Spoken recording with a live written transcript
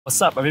What's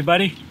up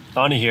everybody?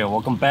 Donnie here.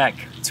 Welcome back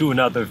to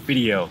another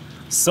video.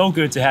 So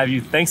good to have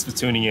you. Thanks for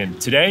tuning in.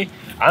 Today,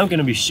 I'm going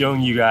to be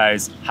showing you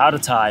guys how to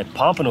tie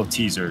pompano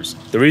teasers.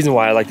 The reason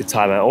why I like to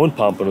tie my own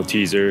pompano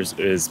teasers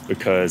is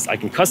because I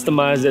can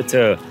customize it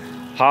to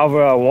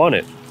however I want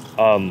it.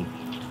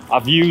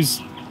 I've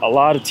used a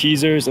lot of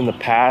teasers in the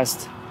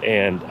past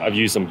and I've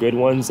used some good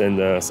ones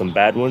and some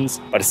bad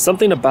ones. But it's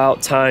something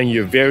about tying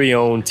your very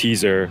own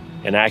teaser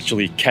and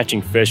actually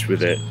catching fish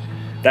with it.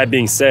 That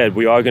being said,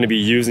 we are going to be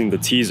using the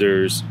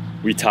teasers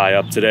we tie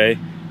up today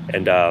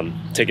and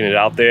taking it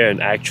out there and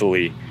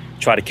actually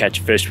try to catch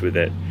fish with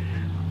it.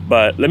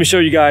 But let me show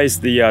you guys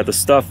the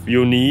stuff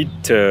you'll need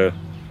to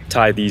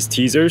tie these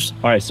teasers.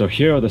 All right, so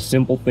here are the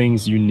simple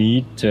things you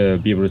need to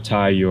be able to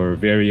tie your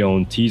very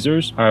own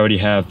teasers. I already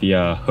have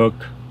the hook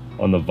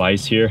on the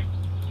vise here,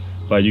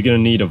 but you're gonna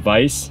need a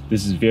vise.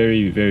 This is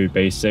very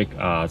basic.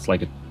 It's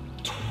like a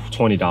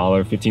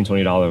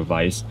 $15-$20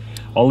 vise.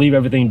 I'll leave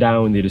everything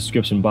down in the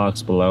description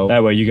box below.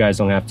 That way you guys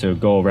don't have to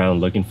go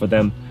around looking for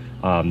them.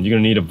 You're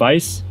gonna need a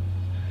vise.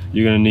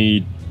 You're gonna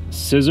need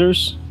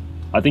scissors.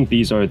 I think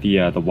these are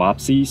the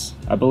Wapsies,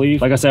 I believe.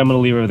 Like I said, I'm gonna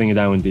leave everything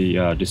down in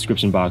the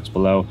description box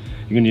below.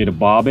 You're gonna need a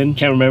bobbin.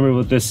 Can't remember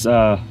what this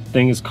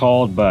thing is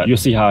called, but you'll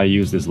see how I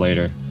use this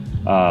later.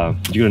 You're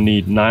gonna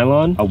need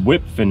nylon, a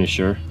whip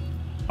finisher.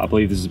 I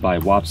believe this is by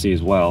Wapsie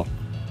as well.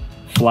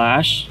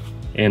 Flash,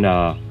 and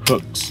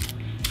hooks.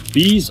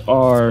 These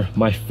are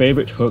my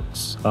favorite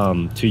hooks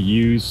to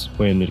use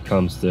when it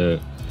comes to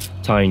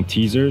tying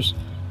teasers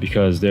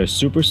because they're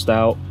super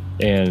stout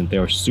and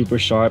they're super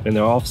sharp and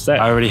they're offset.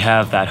 I already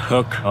have that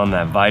hook on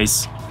that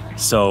vise.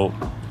 So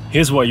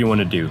here's what you want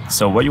to do.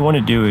 So what you want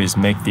to do is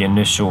make the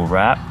initial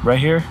wrap right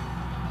here.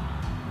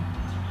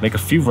 Make a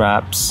few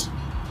wraps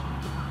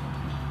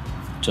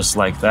just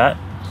like that.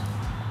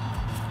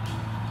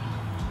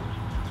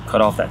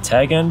 Cut off that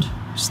tag end,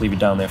 just leave it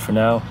down there for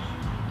now.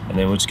 And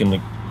then we're just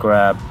gonna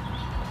grab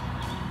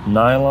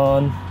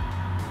nylon.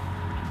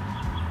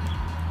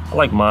 I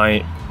like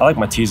my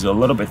teaser a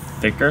little bit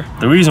thicker.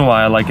 The reason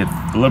why I like it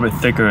a little bit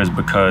thicker is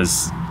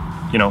because,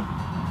 you know,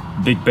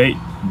 big bait,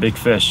 big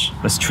fish.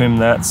 Let's trim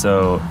that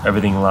so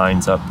everything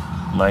lines up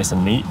nice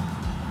and neat,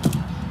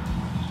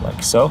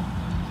 like so.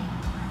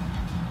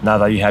 Now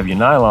that you have your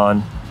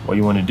nylon, what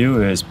you want to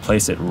do is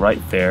place it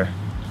right there.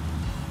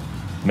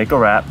 Make a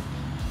wrap,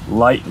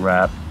 light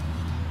wrap,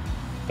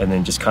 and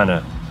then just kind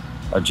of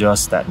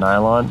adjust that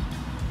nylon.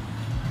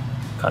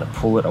 Kind of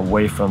pull it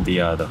away from the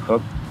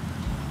hook,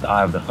 the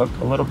eye of the hook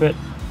a little bit,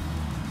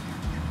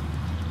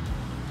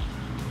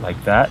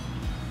 like that,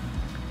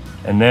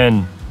 and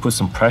then put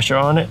some pressure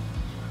on it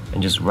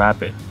and just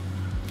wrap it,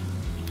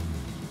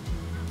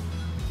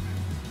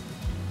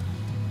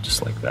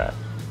 just like that.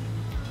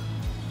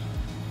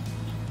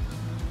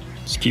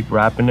 Just keep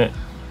wrapping it.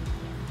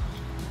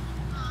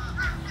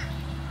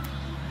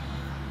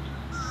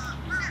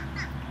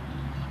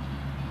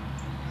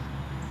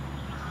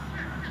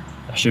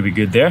 That should be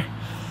good there.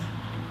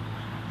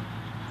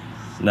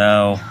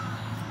 Now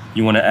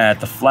you want to add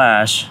the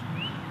flash.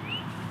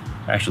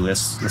 Actually,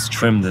 let's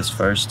trim this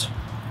first.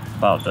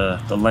 About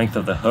the length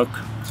of the hook.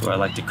 That's where I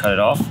like to cut it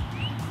off.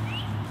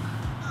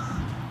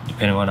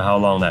 Depending on how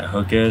long that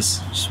hook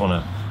is, just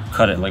want to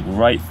cut it like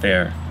right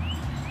there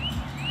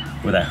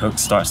where that hook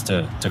starts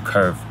to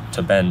curve,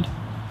 to bend.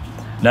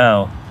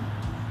 Now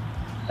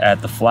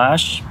add the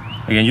flash.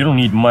 Again, you don't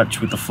need much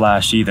with the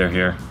flash either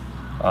here.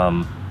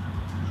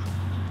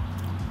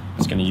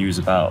 Just gonna use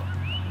about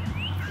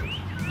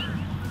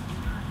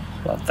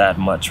that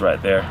much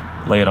right there.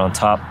 Lay it on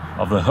top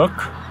of the hook,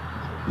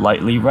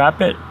 lightly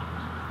wrap it,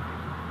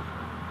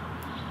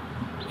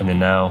 and then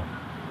now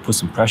put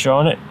some pressure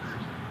on it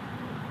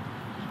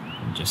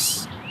and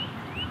just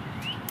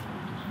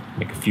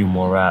make a few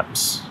more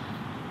wraps.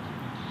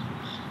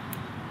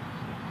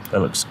 That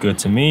looks good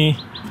to me.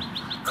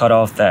 Cut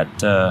off that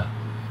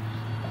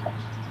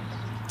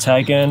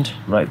tag end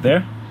right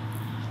there.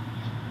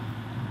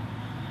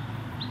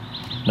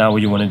 Now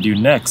what you want to do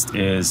next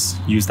is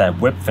use that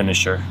whip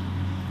finisher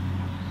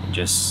and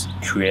just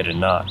create a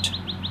knot.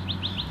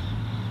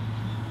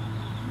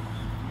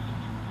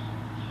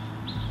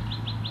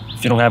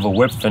 If you don't have a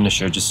whip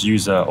finisher, just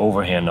use an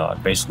overhand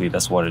knot. Basically,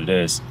 that's what it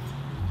is.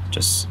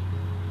 Just,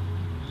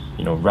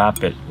 you know,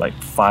 wrap it like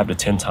 5 to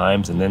 10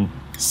 times and then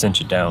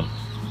cinch it down,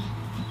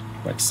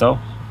 like so.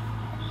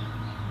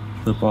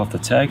 Flip off the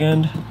tag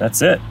end.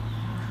 That's it.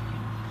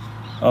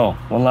 Oh,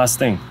 one last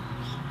thing.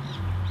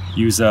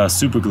 Use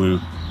super glue.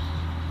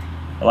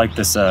 I like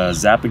this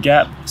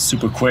Zap-A-Gap,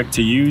 super quick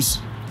to use.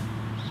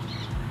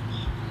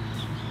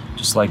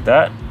 Just like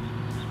that.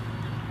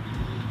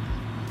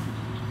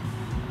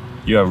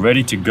 You are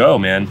ready to go,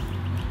 man.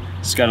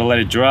 Just gotta let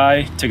it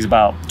dry. Takes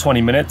about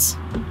 20 minutes,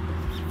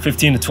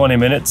 15 to 20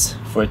 minutes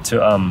for it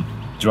to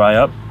dry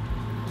up.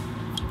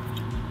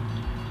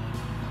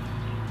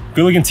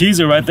 Good looking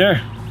teaser right there.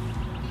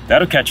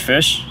 That'll catch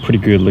fish. Pretty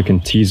good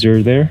looking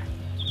teaser there.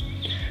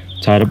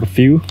 Tied up a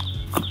few.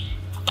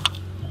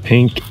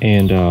 Pink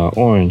and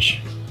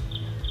orange.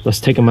 Let's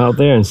take them out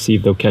there and see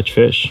if they'll catch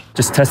fish.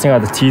 Just testing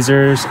out the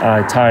teasers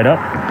I tied up.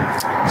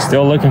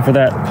 Still looking for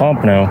that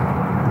pompano.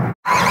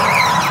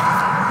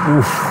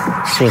 Oof,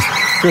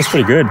 feels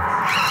pretty good.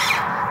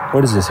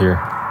 What is this here?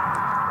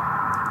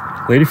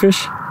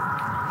 Ladyfish?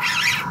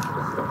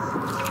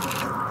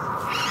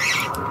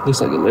 Looks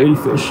like a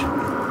ladyfish.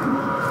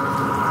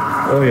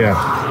 Oh yeah.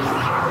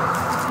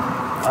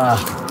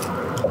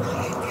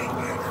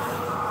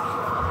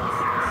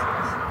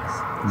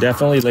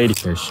 Definitely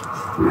ladyfish.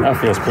 That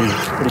feels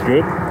pretty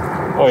good.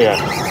 Oh yeah.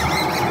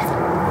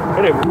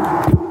 Hit it. When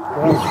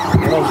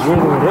I was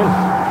reeling it in.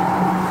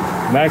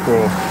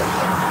 Mackerel.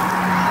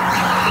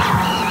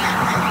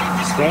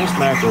 Spanish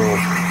mackerel.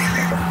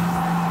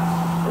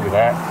 Look at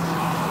that.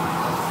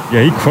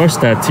 Yeah, he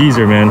crushed that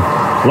teaser, man.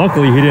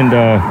 Luckily he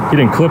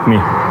didn't clip me.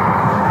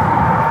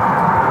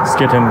 Let's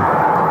get him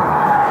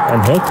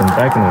unhooked and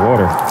back in the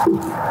water.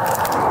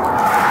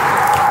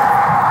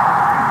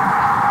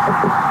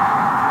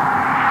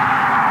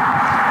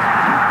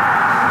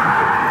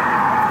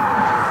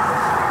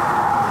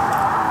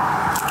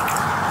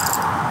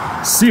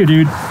 See you,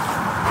 dude.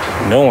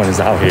 No one is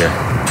out here.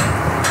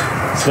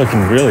 It's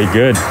looking really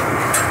good.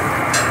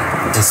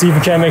 Let's see if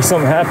we can't make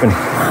something happen.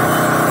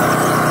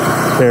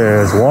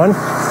 There's one.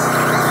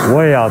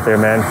 Way out there,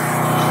 man.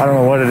 I don't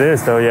know what it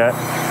is though yet.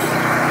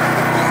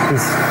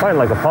 He's fighting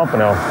like a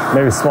pompano.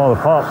 Maybe smaller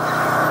pump.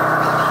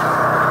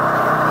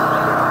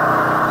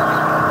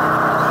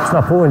 It's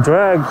not pulling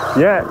drag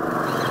yet.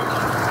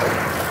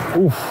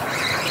 Oof.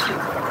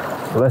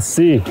 Let's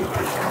see.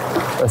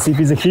 Let's see if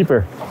he's a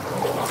keeper.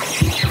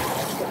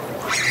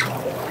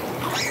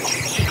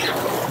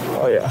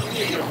 Oh yeah.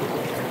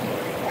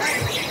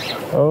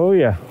 Oh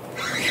yeah.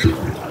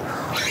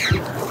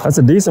 That's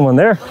a decent one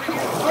there.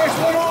 First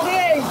one all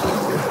day.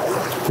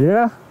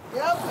 Yeah?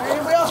 Yep,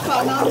 everybody else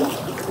caught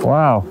none.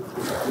 Wow.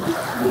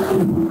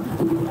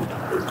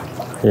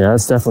 Yeah,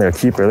 that's definitely a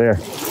keeper there.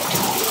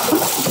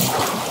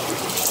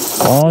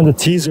 On the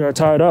teaser I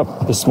tied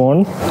up this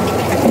morning.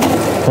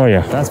 Oh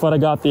yeah, that's what I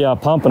got the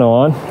pompano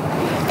on.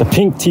 The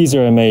pink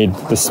teaser I made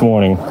this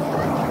morning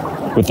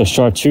with the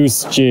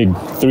chartreuse jig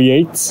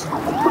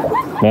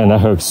 3/8. Man, that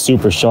hook's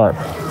super sharp.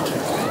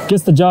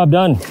 Gets the job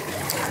done.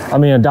 I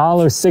mean,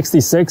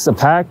 $1.66 a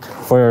pack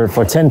for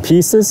 10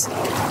 pieces.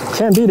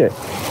 Can't beat it.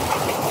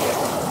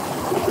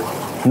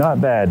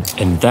 Not bad.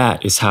 And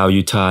that is how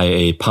you tie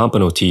a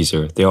pompano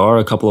teaser. There are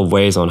a couple of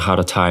ways on how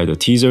to tie the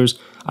teasers.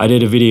 I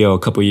did a video a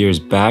couple years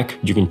back.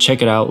 You can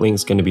check it out.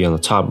 Link's gonna be on the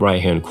top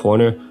right-hand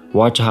corner.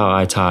 Watch how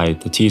I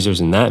tied the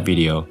teasers in that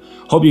video.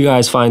 Hope you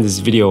guys find this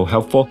video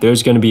helpful.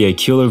 There's gonna be a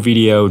killer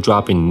video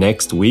dropping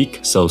next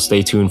week, so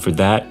stay tuned for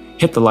that.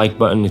 Hit the like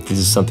button if this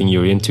is something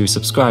you're into.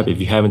 Subscribe if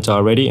you haven't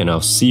already, and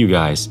I'll see you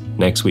guys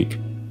next week.